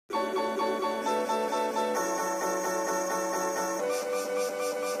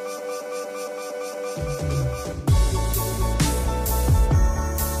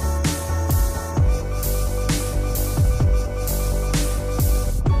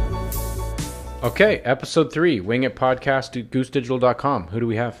Okay, episode 3, Wing It Podcast at goosedigital.com. Who do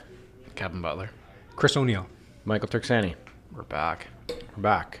we have? Kevin Butler. Chris O'Neill. Michael Turksani. We're back. We're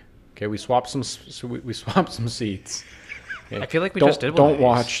back. Okay, we swapped some seats. Okay. I feel like we just did one. Don't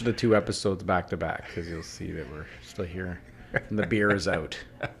watch the 2 episodes back to back because you'll see that we're still here and the beer is out.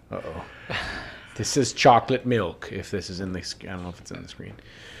 Uh-oh. This is chocolate milk. If this is in the, I don't know if it's in the screen.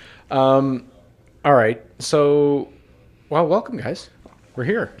 All right. So, well, welcome guys. We're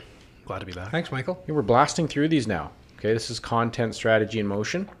here. Glad to be back. Thanks, Michael. Okay, we're blasting through these now. Okay, this is content strategy in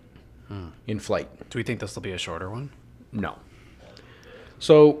motion, in flight. Do we think this will be a shorter one? No.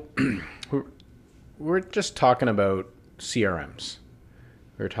 So we're just talking about CRMs.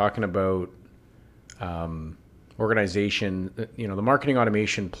 We're talking about organization. The marketing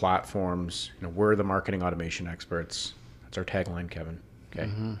automation platforms. We're the marketing automation experts. That's our tagline, Kevin. Okay,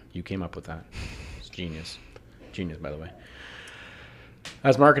 You came up with that. It's genius, by the way.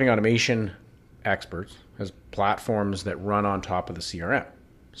 As marketing automation experts, as platforms that run on top of the CRM.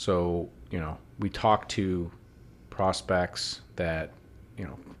 So, we talk to prospects that,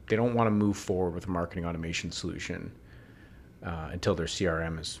 they don't want to move forward with a marketing automation solution until their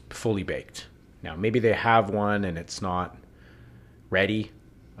CRM is fully baked. Now, maybe they have one and it's not ready,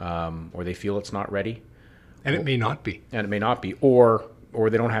 or they feel it's not ready. And it may not be. And it may not be, or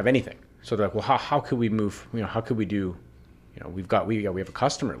they don't have anything. So they're like, well, how could we move, how could we do, we have a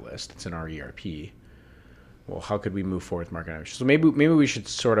customer list. It's in our ERP. Well, how could we move forward with marketing automation? So maybe we should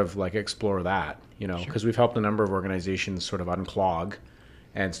sort of like explore that, because we've helped a number of organizations sort of unclog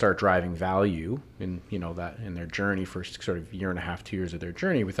and start driving value in, that in their journey for sort of 1.5, 2 years of their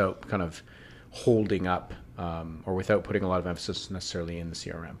journey without kind of holding up or without putting a lot of emphasis necessarily in the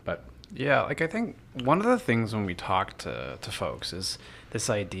CRM. But yeah, I think one of the things when we talk to folks is this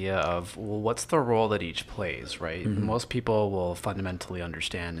idea of, well, what's the role that each plays, right? Mm-hmm. Most people will fundamentally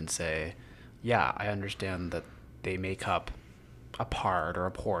understand and say, yeah, I understand that they make up a part or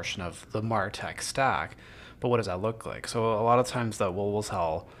a portion of the MarTech stack, but what does that look like? So a lot of times that we'll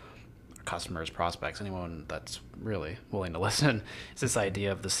tell customers, prospects, anyone that's really willing to listen, is this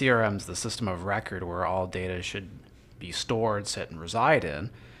idea of the CRM's the system of record where all data should be stored, sit, and reside in.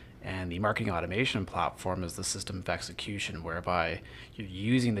 And the marketing automation platform is the system of execution whereby you're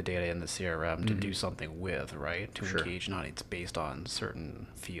using the data in the CRM to do something with, right? To engage not it's based on certain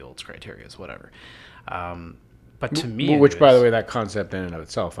fields, criteria, whatever. But to me, which by the way, that concept in and of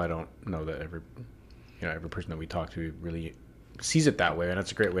itself, I don't know that every person that we talk to really sees it that way, and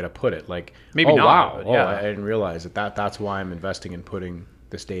that's a great way to put it. Like, maybe not. Wow, I didn't realize that's why I'm investing in putting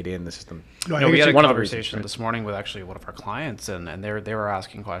this data in the system. No, we had a conversation this morning with actually one of our clients, and they were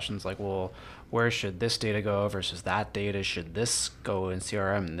asking questions like, well, where should this data go versus that data? Should this go in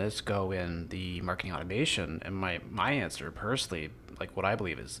CRM and this go in the marketing automation? And my answer personally, like what I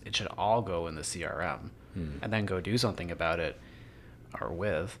believe is it should all go in the CRM and then go do something about it or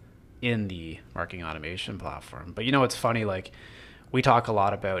with in the marketing automation platform. But it's funny, like we talk a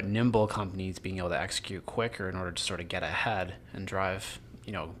lot about nimble companies being able to execute quicker in order to sort of get ahead and drive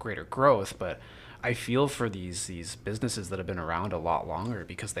greater growth, but I feel for these businesses that have been around a lot longer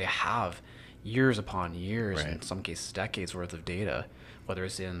because they have years upon years, right, in some cases decades worth of data, whether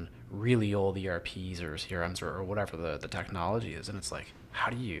it's in really old ERPs or CRMs or whatever the technology is, and it's like, how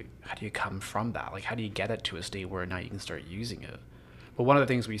do you come from that? Like, how do you get it to a state where now you can start using it? But one of the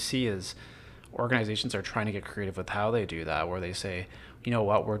things we see is organizations are trying to get creative with how they do that, where they say, you know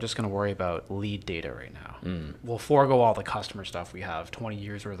what, we're just going to worry about lead data right now. We'll forego all the customer stuff. We have 20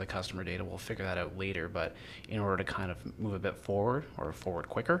 years worth of customer data. We'll figure that out later. But in order to kind of move a bit forward or forward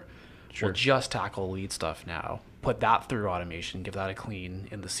quicker, we'll just tackle lead stuff now, put that through automation, give that a clean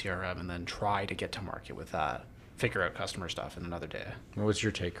in the CRM, and then try to get to market with that. Figure out customer stuff in another day. What's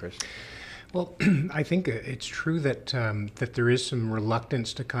your take, Chris? Well, I think it's true that that there is some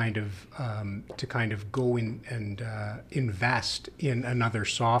reluctance to kind of go in and invest in another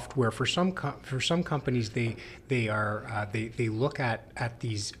software. For some companies, they look at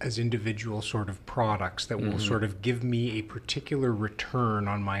these as individual sort of products that will sort of give me a particular return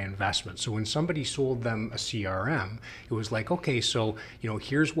on my investment. So when somebody sold them a CRM, it was like, okay, so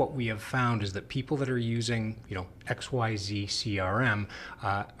here's what we have found is that people that are using XYZ CRM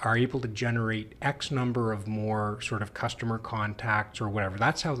are able to generate generate X number of more sort of customer contacts or whatever.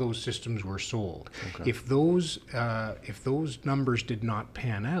 That's how those systems were sold. Okay. If those numbers did not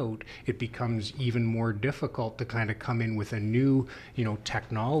pan out, it becomes even more difficult to kind of come in with a new,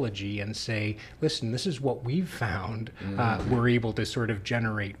 technology and say, listen, this is what we've found. We're able to sort of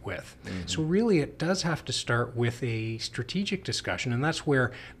generate with. So really, it does have to start with a strategic discussion, and that's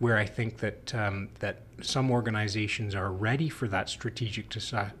where I think that that some organizations are ready for that strategic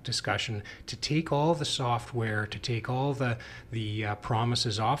discussion, to take all the software, to take all the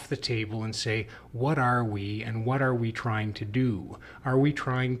promises off the table and say, what are we and what are we trying to do? Are we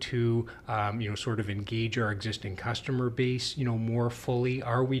trying to sort of engage our existing customer base more fully?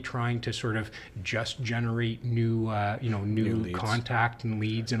 Are we trying to sort of just generate new contact and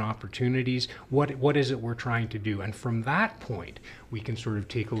leads and opportunities? What is it we're trying to do? And from that point, we can sort of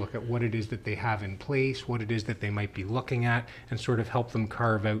take a look at what it is that they have in place, what it is that they might be looking at, and sort of help them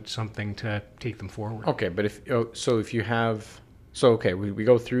carve out something to take them forward. Okay, but we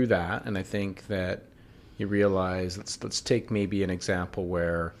go through that, and I think that you realize, let's take maybe an example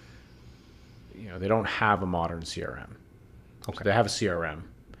where they don't have a modern CRM. Okay, so they have a CRM,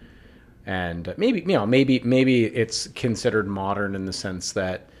 and maybe it's considered modern in the sense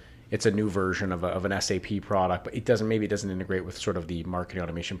that it's a new version of an SAP product, but it doesn't integrate with sort of the marketing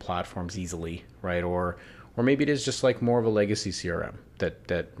automation platforms easily, right? Or maybe it is just like more of a legacy CRM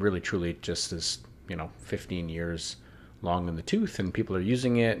that really truly just is 15 years long in the tooth, and people are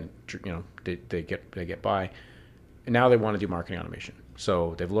using it, and they get by, and now they want to do marketing automation.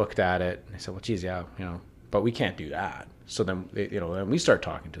 So they've looked at it and they said, well, geez, yeah, but we can't do that. So then then we start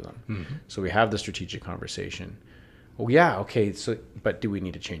talking to them. Mm-hmm. So we have the strategic conversation. Oh yeah, okay. So, but do we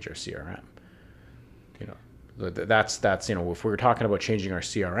need to change our CRM? That's if we're talking about changing our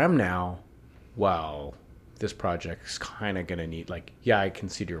CRM now, well, this project's kind of going to need, I can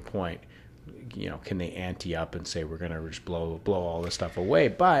see to your point. Can they ante up and say we're going to just blow all this stuff away?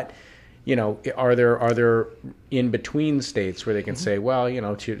 But are there in between states where they can say,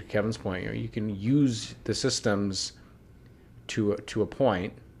 well, to Kevin's point, you can use the systems to a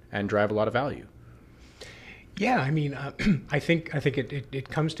point and drive a lot of value. Yeah, I mean, I think it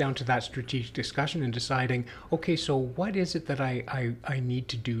comes down to that strategic discussion and deciding, okay, so what is it that I need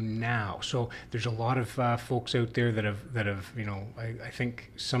to do now? So there's a lot of folks out there that have I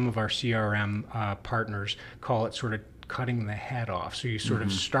think some of our CRM partners call it sort of cutting the head off. So you sort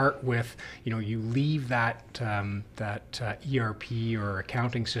of start with, you leave that ERP or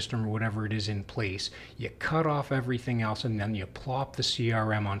accounting system or whatever it is in place. You cut off everything else, and then you plop the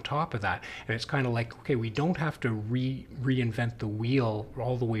CRM on top of that. And it's kind of like, okay, we don't have to reinvent the wheel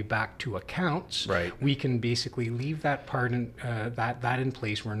all the way back to accounts. Right. We can basically leave that part in that in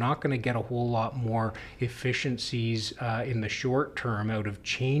place. We're not going to get a whole lot more efficiencies in the short term out of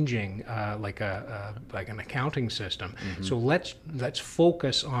changing like an accounting system. Mm-hmm. So let's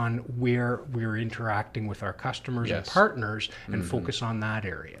focus on where we're interacting with our customers and partners, and focus on that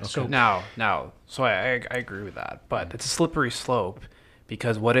area. Okay. So so I agree with that, but it's a slippery slope,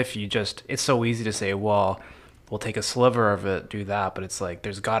 because what if it's so easy to say, well, we'll take a sliver of it, do that, but it's like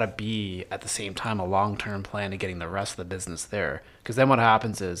there's got to be at the same time a long-term plan to getting the rest of the business there, because then what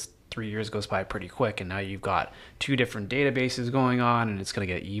happens is 3 years goes by pretty quick, and now you've got 2 different databases going on, and it's going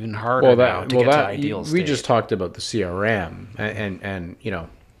to get even harder to get to ideal state. We just talked about the CRM, and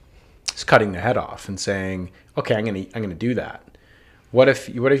it's cutting the head off and saying, okay, I'm going to do that. What if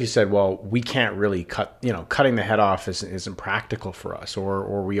you said, well, we can't really cutting the head off isn't practical for us,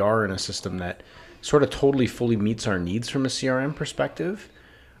 or we are in a system that sort of totally fully meets our needs from a CRM perspective,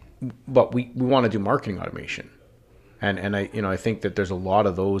 but we want to do marketing automation. And I think that there's a lot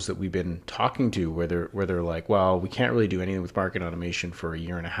of those that we've been talking to where they're like, well, we can't really do anything with marketing automation for a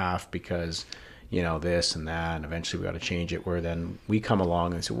year and a half because this and that, and eventually we got to change it. Where then we come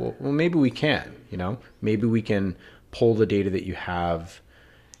along and say, well, maybe we can, maybe we can pull the data that you have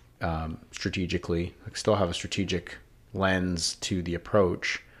strategically, still have a strategic lens to the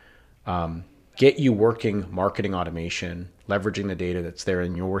approach, get you working marketing automation, leveraging the data that's there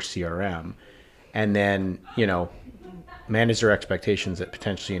in your CRM, and then manage their expectations that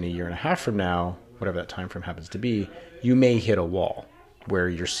potentially in a year and a half from now, whatever that time frame happens to be, you may hit a wall where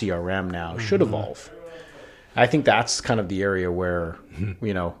your CRM now should evolve. I think that's kind of the area where,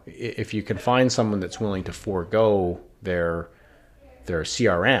 if you can find someone that's willing to forego their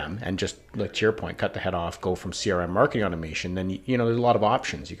CRM and just, like to your point, cut the head off, go from CRM marketing automation, then there's a lot of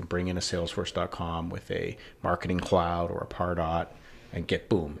options. You can bring in a Salesforce.com with a marketing cloud or a Pardot and get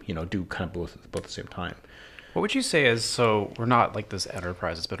do kind of both at the same time. What would you say is, so we're not like this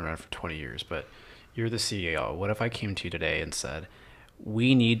enterprise that's been around for 20 years, but you're the CEO. What if I came to you today and said,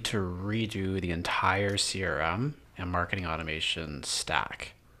 we need to redo the entire CRM and marketing automation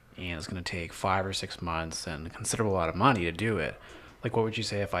stack. And it's going to take 5 or 6 months and a considerable amount of money to do it. Like, what would you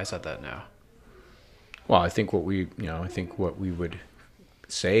say if I said that now? Well, I think what we would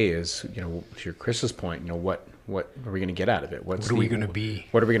say is, to Chris's point, what are we going to get out of it? What are we going to be?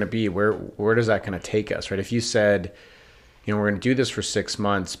 What are we going to be? Where does that going to take us, right? If you said, we're going to do this for 6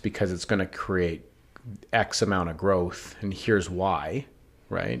 months because it's going to create X amount of growth, and here's why,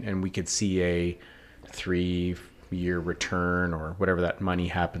 right? And we could see a 3-year return or whatever that money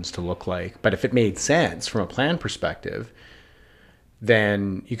happens to look like. But if it made sense from a plan perspective,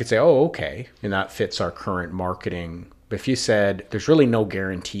 then you could say, oh, okay, and that fits our current marketing. But if you said there's really no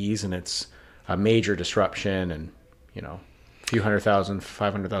guarantees and it's a major disruption and, a few $100,000,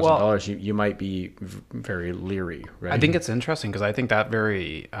 $500,000, you might be very leery, right? I think it's interesting because I think that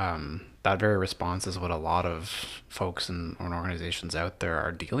very response is what a lot of folks and organizations out there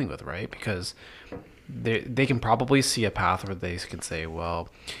are dealing with, right? Because they can probably see a path where they can say, well,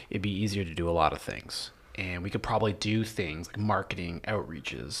 it'd be easier to do a lot of things. And we could probably do things like marketing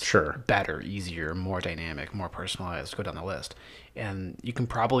outreaches better, easier, more dynamic, more personalized, go down the list. And you can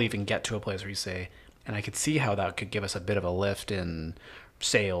probably even get to a place where you say, and I could see how that could give us a bit of a lift in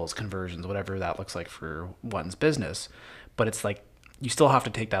sales, conversions, whatever that looks like for one's business. But it's like, you still have to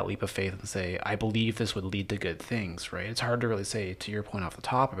take that leap of faith and say, I believe this would lead to good things, right? It's hard to really say, to your point off the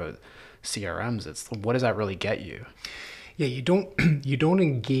top about CRMs, it's what does that really get you? Yeah, you don't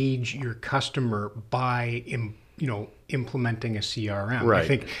engage your customer by implementing a CRM. Right. I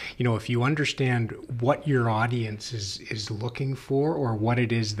think if you understand what your audience is looking for or what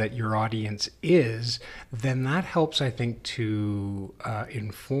it is that your audience is, then that helps, I think, to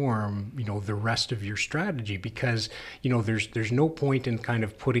inform the rest of your strategy, because there's no point in kind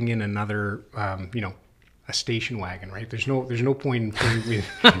of putting in another a station wagon, right? There's no point in putting,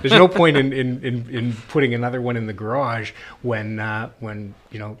 in putting another one in the garage when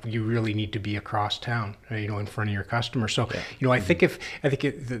you really need to be across town, in front of your customer. So I think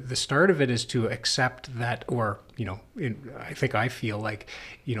the start of it is to accept that, or I feel like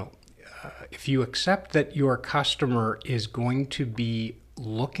if you accept that your customer is going to be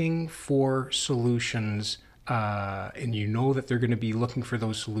looking for solutions. And that they're going to be looking for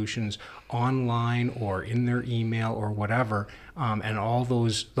those solutions online or in their email or whatever, and all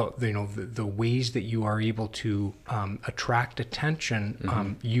those the ways that you are able to attract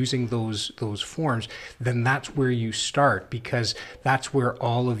attention using those forms, then that's where you start, because that's where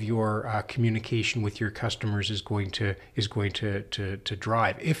all of your communication with your customers is going to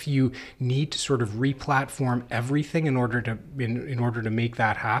drive. If you need to sort of re-platform everything in order to make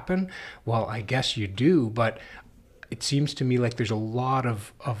that happen, well, I guess you do, but it seems to me like there's a lot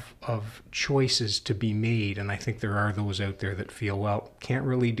of choices to be made, and I think there are those out there that feel, well, can't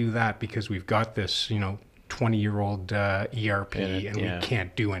really do that because we've got this 20-year-old ERP and we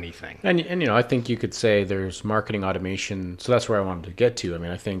can't do anything. And I think you could say there's marketing automation. So that's where I wanted to get to. I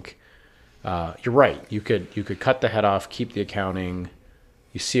mean, I think you're right. You could cut the head off, keep the accounting.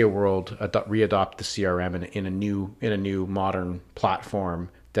 You see a world re-adopt the CRM in a new modern platform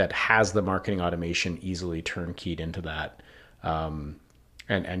that has the marketing automation easily turnkeyed into that,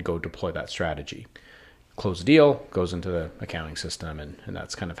 and go deploy that strategy. Close the deal, goes into the accounting system, and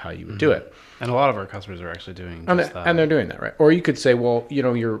that's kind of how you would do it. And a lot of our customers are actually doing just that. And they're doing that, right? Or you could say, well,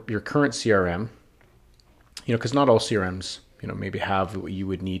 your current CRM, because not all CRMs, maybe have what you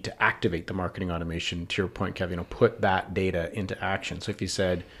would need to activate the marketing automation. To your point, Kev, put that data into action. So if you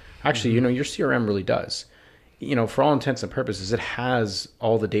said, actually, your CRM really does, for all intents and purposes, it has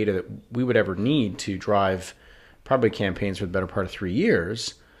all the data that we would ever need to drive probably campaigns for the better part of 3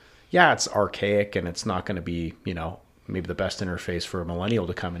 years. Yeah, it's archaic and it's not going to be, maybe the best interface for a millennial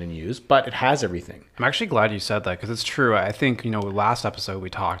to come in and use, but it has everything. I'm actually glad you said that, because it's true. I think, last episode we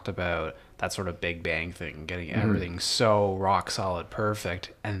talked about that sort of big bang thing, getting everything so rock solid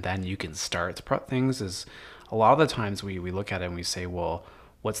perfect, and then you can start things. Is a lot of the times we look at it and we say, well,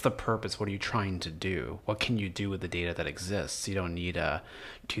 what's the purpose? What are you trying to do? What can you do with the data that exists? You don't need a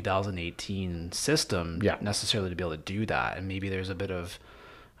 2018 system necessarily to be able to do that. And maybe there's a bit of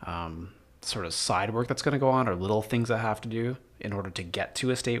sort of side work that's going to go on, or little things that have to do in order to get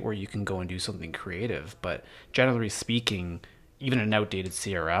to a state where you can go and do something creative. But generally speaking, even an outdated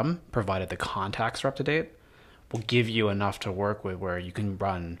CRM, provided the contacts are up to date, will give you enough to work with where you can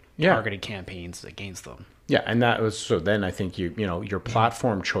run targeted campaigns against them. Yeah, and that was, so then I think your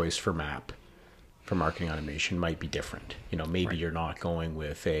platform choice for MAP, for marketing automation, might be different. Maybe you're not going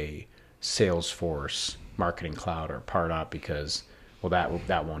with a Salesforce Marketing Cloud or Pardot because, well,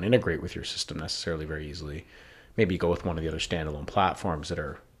 that won't integrate with your system necessarily very easily. maybe go with one of the other standalone platforms that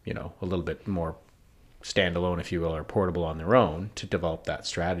are, a little bit more standalone, if you will, or portable on their own to develop that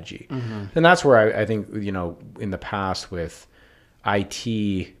strategy. And that's where I think, in the past with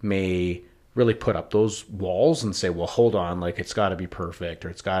IT may really put up those walls and say, well, hold on, like it's got to be perfect, or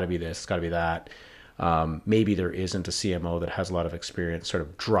it's got to be this, it's got to be that. Maybe there isn't a CMO that has a lot of experience sort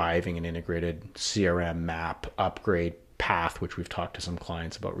of driving an integrated CRM map upgrade path, which we've talked to some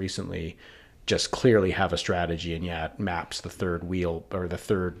clients about recently, just clearly have a strategy, and it maps the third wheel or the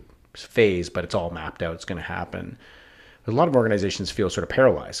third phase, but it's all mapped out, it's going to happen. But a lot of organizations feel sort of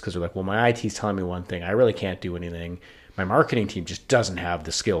paralyzed because they're like, well, my IT is telling me one thing, I really can't do anything. My marketing team just doesn't have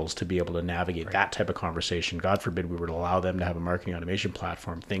the skills to be able to navigate that type of conversation. God forbid we were to allow them to have a marketing automation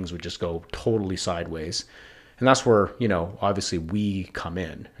platform, things would just go totally sideways. And that's where, obviously we come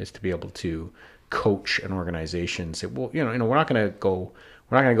in, is to be able to coach an organization, say, well, we're not going to go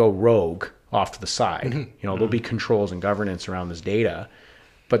rogue off to the side. There'll be controls and governance around this data.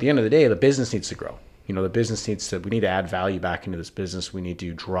 But at the end of the day, the business needs to grow. We need to add value back into this business. We need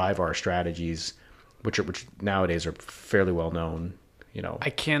to drive our strategies, which nowadays are fairly well known. I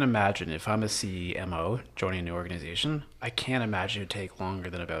can't imagine if I'm a CMO joining a new organization, I can't imagine it would take longer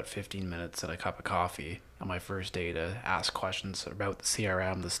than about 15 minutes and a cup of coffee on my first day to ask questions about the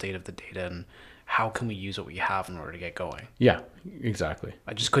CRM, the state of the data, and how can we use what we have in order to get going. Yeah, exactly.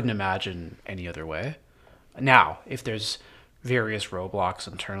 I just couldn't imagine any other way. Now, if there's various roadblocks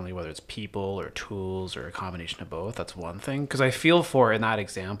internally, whether it's people or tools or a combination of both, that's one thing. Because I feel for, in that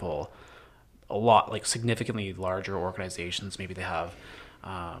example, a lot, like significantly larger organizations, maybe they have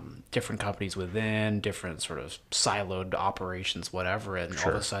different companies within, different sort of siloed operations, whatever, and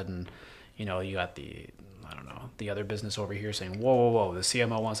all of a sudden, you got the other business over here saying, whoa, the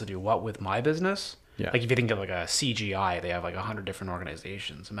CMO wants to do what with my business? Yeah. Like if you think of like a CGI, they have like 100 different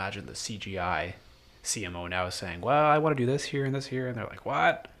organizations. Imagine the CGI CMO now is saying, well, I want to do this here, and they're like,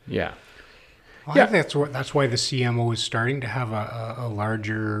 what? Yeah. Well, I think that's why the CMO is starting to have a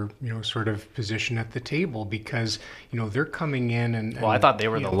larger, sort of position at the table, because, they're coming in and well, I thought they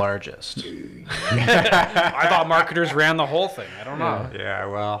were the largest. I thought marketers ran the whole thing. I don't know. Yeah,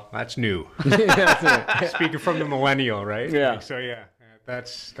 well, that's new. Speaking from the millennial, right? Yeah. So yeah,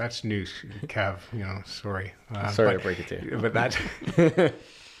 that's new, Kev. Sorry. Sorry to break it to you, but that's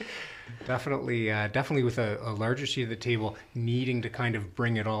definitely with a larger seat at the table, needing to kind of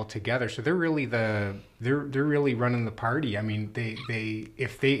bring it all together. So they're really they're really running the party. I mean,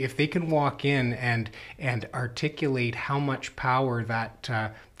 if they can walk in and articulate how much power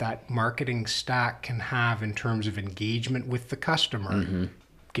that marketing stack can have in terms of engagement with the customer,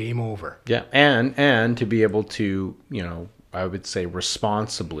 game over. Yeah, and to be able to, I would say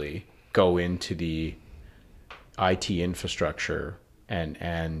responsibly go into the IT infrastructure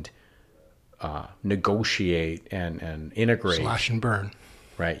and negotiate and integrate, slash and burn,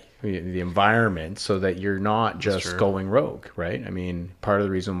 right, the environment, so that you're not just going rogue, right? I mean, part of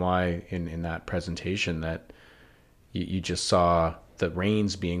the reason why in that presentation that you just saw the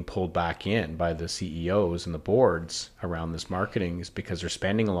reins being pulled back in by the CEOs and the boards around this marketing is because they're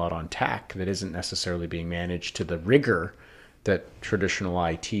spending a lot on tech that isn't necessarily being managed to the rigor that traditional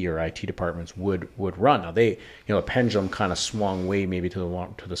IT or IT departments would run. Now they, a pendulum kind of swung way maybe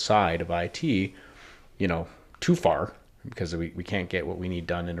to the side of IT, too far, because we can't get what we need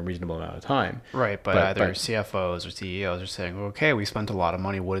done in a reasonable amount of time. Right, but either CFOs or CEOs are saying, okay, we spent a lot of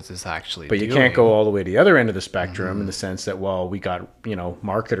money. What is this actually doing? But you can't go all the way to the other end of the spectrum in the sense that, well, we got,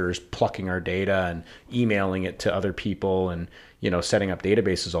 marketers plucking our data and emailing it to other people and, setting up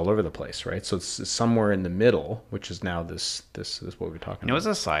databases all over the place, right? So it's somewhere in the middle, which is now this is what we're talking about. As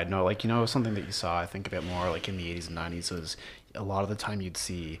a side note, like, something that you saw, I think a bit more like in the 80s and 90s, was a lot of the time you'd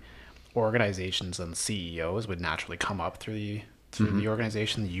see organizations and CEOs would naturally come up through the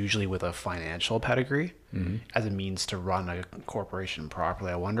organization, usually with a financial pedigree as a means to run a corporation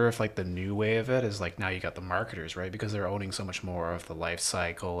properly. I wonder if like the new way of it is like now you got the marketers, right? Because they're owning so much more of the life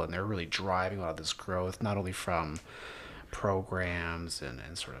cycle and they're really driving a lot of this growth, not only from programs and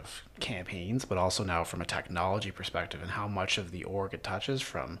sort of campaigns, but also now from a technology perspective and how much of the org it touches,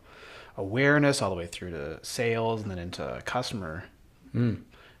 from awareness all the way through to sales and then into customer.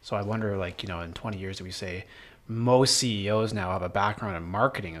 So I wonder, like, in 20 years, do we say most CEOs now have a background in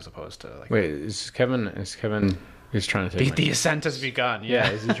marketing as opposed to like... Wait, is Kevin he's trying to take the ascent has begun. Yeah,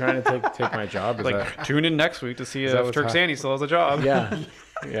 is he trying to take my job? Is like, tune in next week to see if Turksani still has a job.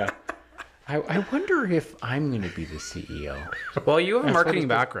 Yeah. I wonder if I'm going to be the CEO. Well, you have a marketing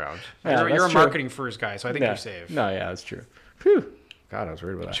background. Yeah, you're a marketing first guy, so I think you're safe. No, yeah, that's true. Whew. God, I was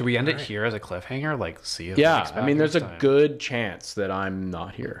worried about that. Should we end it here as a cliffhanger? Like, see if I mean, there's a good chance that I'm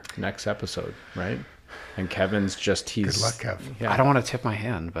not here next episode, right? and Kevin's just he's. Good luck, Kev. Yeah. I don't want to tip my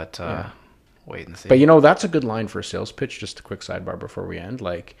hand, but wait and see. But you know, that's a good line for a sales pitch. Just a quick sidebar before we end.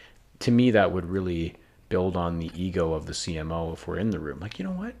 Like, to me, that would really build on the ego of the CMO if we're in the room. Like, you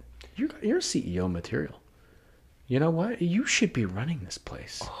know what? You're CEO material. You know what? You should be running this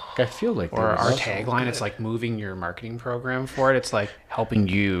place. Like, I feel like. Or our tagline, it's like moving your marketing program forward. It's like helping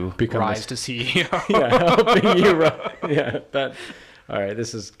you rise to CEO. Yeah, helping you run. Yeah, that. All right,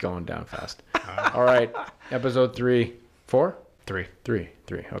 this is going down fast. All right, episode 3, 4? 3. 3.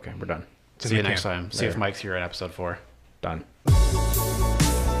 Okay, we're done. See you next time. See if Mike's here in episode 4. Done.